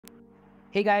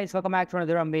Hey guys, welcome back to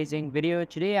another amazing video.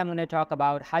 Today I'm going to talk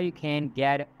about how you can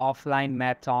get offline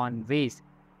maps on Waze.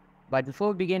 But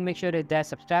before we begin, make sure to hit that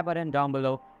subscribe button down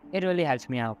below. It really helps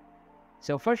me out.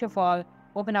 So first of all,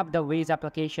 open up the Waze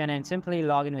application and simply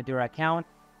log in with your account.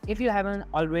 If you haven't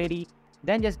already,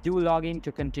 then just do log in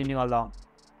to continue along.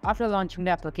 After launching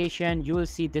the application, you will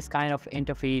see this kind of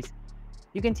interface.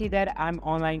 You can see that I'm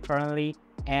online currently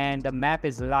and the map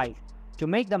is live. To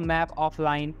make the map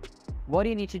offline, what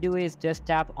you need to do is just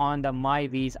tap on the My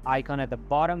Waze icon at the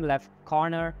bottom left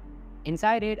corner.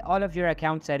 Inside it, all of your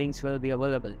account settings will be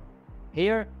available.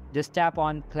 Here, just tap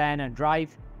on Plan and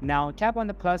Drive. Now tap on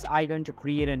the plus icon to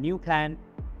create a new plan.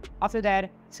 After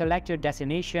that, select your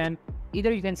destination.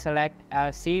 Either you can select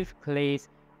a saved place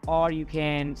or you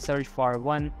can search for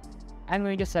one. I'm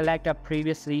going to select a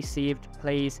previously saved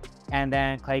place and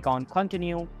then click on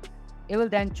Continue. It will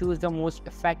then choose the most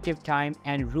effective time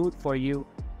and route for you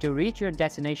to reach your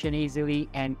destination easily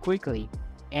and quickly.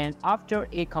 And after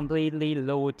it completely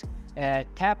loads,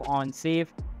 tap on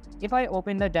Save. If I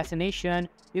open the destination,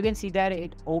 you can see that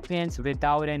it opens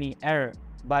without any error.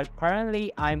 But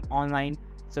currently I'm online,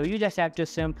 so you just have to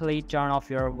simply turn off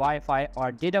your Wi-Fi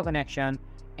or data connection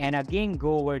and again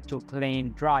go over to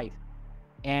plain drive.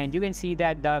 And you can see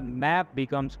that the map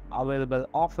becomes available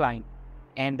offline.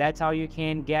 And that's how you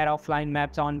can get offline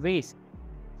maps on Waze.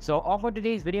 So all for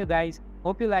today's video guys.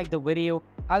 Hope you liked the video.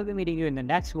 I'll be meeting you in the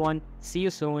next one. See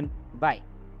you soon. Bye.